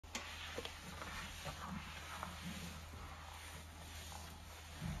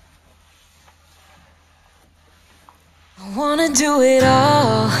wanna do it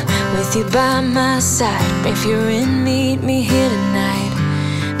all with you by my side. If you're in, meet me here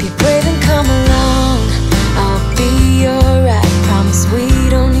tonight. Be brave and come along, I'll be your ride. Promise we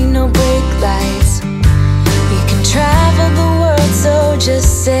don't need no brake lights. We can travel the world, so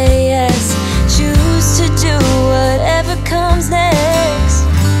just say yes. Choose to do whatever comes next.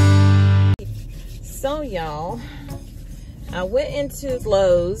 So y'all, I went into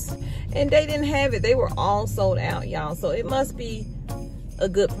Lowe's and they didn't have it. They were all sold out, y'all. So it must be a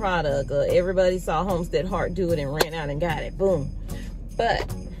good product. Everybody saw Homestead Heart do it and ran out and got it. Boom.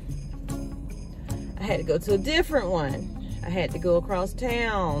 But I had to go to a different one. I had to go across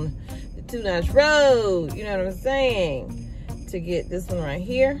town, the 2 Notch Road, you know what I'm saying, to get this one right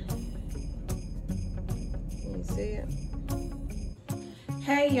here. Can you see it?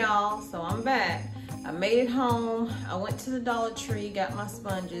 Hey y'all, so I'm back. I made it home. I went to the Dollar Tree, got my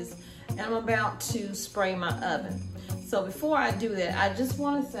sponges, and I'm about to spray my oven. So before I do that, I just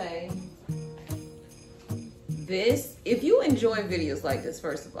want to say this. If you enjoy videos like this,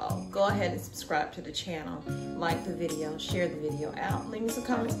 first of all, go ahead and subscribe to the channel, like the video, share the video out, leave me some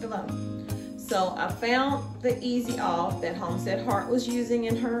comments below. So I found the Easy Off that Homestead Heart was using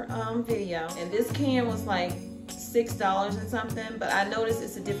in her video, and this can was like $6 and something, but I noticed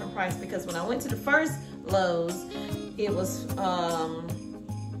it's a different price because when I went to the first Lowe's, it was $5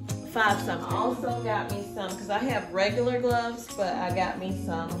 something. I also got me some, because I have regular gloves, but I got me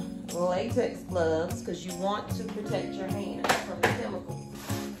some latex gloves because you want to protect your hands from the chemicals.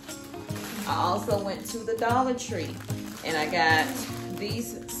 I also went to the Dollar Tree and I got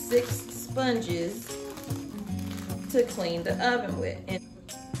these 6 sponges to clean the oven with. And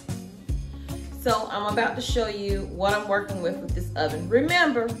so I'm about to show you what I'm working with this oven.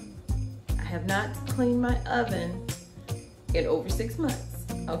 Remember, I have not cleaned my oven in over 6 months,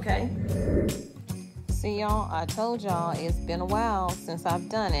 okay? See y'all, I told y'all it's been a while since I've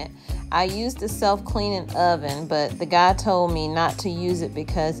done it. I used the self-cleaning oven, but the guy told me not to use it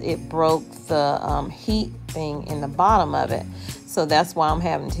because it broke the heat thing in the bottom of it. So that's why I'm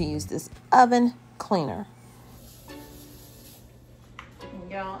having to use this oven cleaner.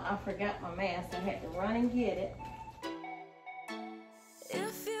 Y'all, I forgot my mask. I had to run and get it.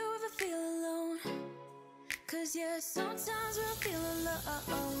 If you ever feel alone, 'cause yeah, sometimes we'll feel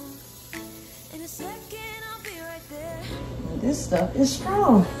alone. In a second, I'll be right there. This stuff is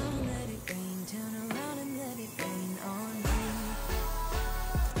strong. Let it rain, turn around and let it rain on me.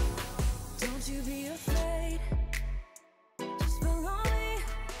 Don't you be afraid, just follow me.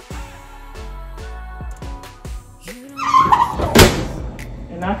 You don't.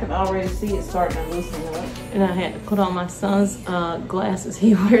 And I can already see it starting to loosen up. And I had to put on my son's glasses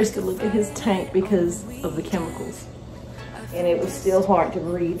he wears to look at his tank because of the chemicals. And it was still hard to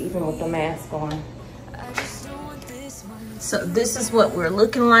breathe even with the mask on. So this is what we're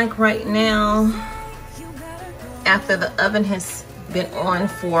looking like right now after the oven has been on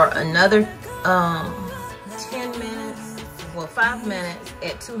for another 10 minutes, well 5 minutes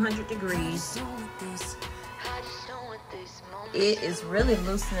at 200 degrees. It is really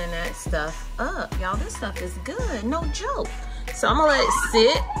loosening that stuff up, y'all. This stuff is good, no joke. So I'm gonna let it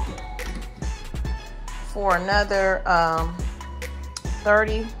sit for another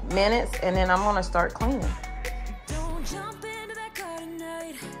 30 minutes, and then I'm gonna start cleaning. Don't jump into that car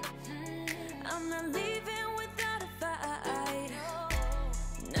tonight. I'm not leaving without a fight.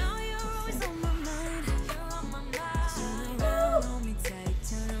 Now you're always on my mind. You're on my mind. Turn around, hold me tight.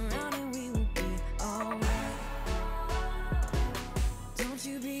 Turn around and we will be alright. Don't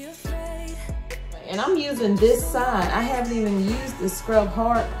you be afraid. And I'm using this side. I haven't even used the scrub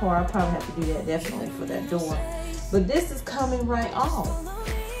hard part. I probably have to do that definitely for that door. But this is coming right off.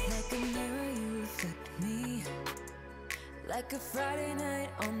 Like a mirror, you reflect me. Like a Friday night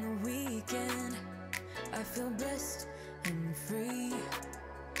on the weekend. I feel blessed and free.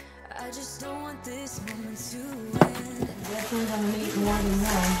 I just don't want this moment to end. Definitely gonna need more than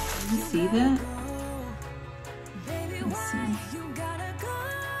one. You see that? Baby, Let's see. why you gotta go?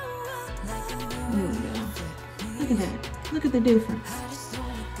 Like a There mirror, we you go. reflect me. Look at that. Look at the difference. I just don't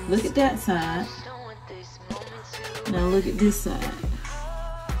want this. Look at that side. Don't want this moment to Now look at this side.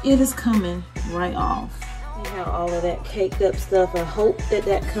 It is coming right off. See how all of that caked up stuff, I hope that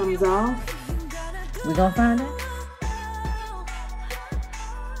that comes off. We're gonna find out.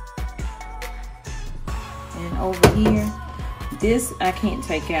 And over here, this I can't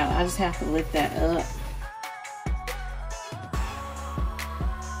take out. I just have to lift that up.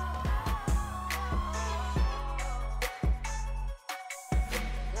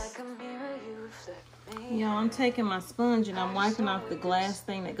 like a mirror, Yeah, I'm taking my sponge and I'm wiping off the glass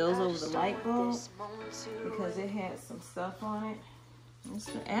thing that goes over the light bulb because it had some stuff on it. It's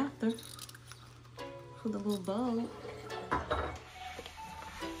the after for the little bulb.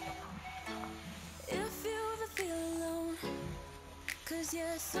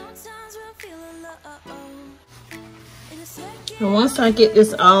 And once I get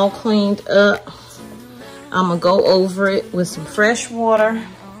this all cleaned up, I'm gonna go over it with some fresh water.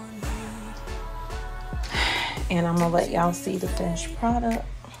 And I'm gonna let y'all see the finished product.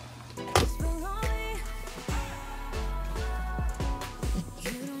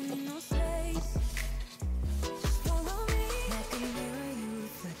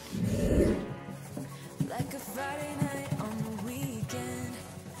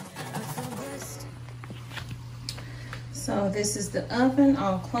 So this is the oven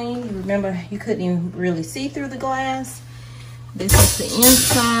all clean. You remember you couldn't even really see through the glass. This is the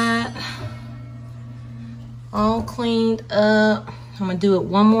inside. All cleaned up. I'm gonna do it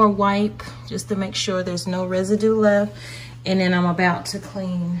one more wipe just to make sure there's no residue left. And then I'm about to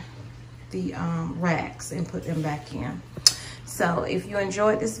clean the racks and put them back in. So if you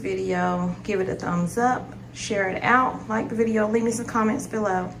enjoyed this video, give it a thumbs up, share it out, like the video, leave me some comments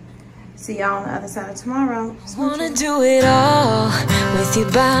below. See y'all on the other side of tomorrow. Wanna do it all with you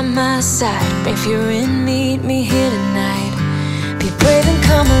by my side. If you're in, meet me here tonight. Be brave and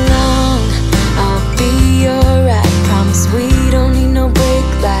come along. I'll be your right. Promise we